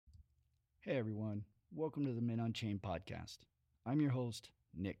Hey everyone, welcome to the Men Unchained podcast. I'm your host,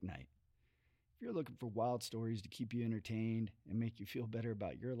 Nick Knight. If you're looking for wild stories to keep you entertained and make you feel better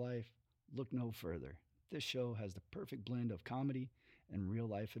about your life, look no further. This show has the perfect blend of comedy and real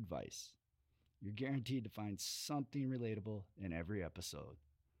life advice. You're guaranteed to find something relatable in every episode.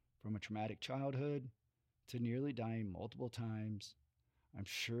 From a traumatic childhood to nearly dying multiple times, I'm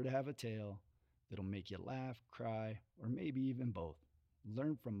sure to have a tale that'll make you laugh, cry, or maybe even both.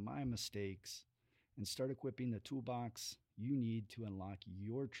 Learn from my mistakes and start equipping the toolbox you need to unlock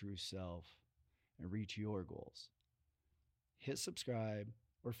your true self and reach your goals. Hit subscribe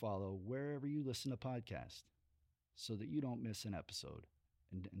or follow wherever you listen to podcasts so that you don't miss an episode.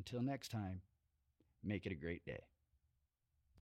 And until next time, make it a great day.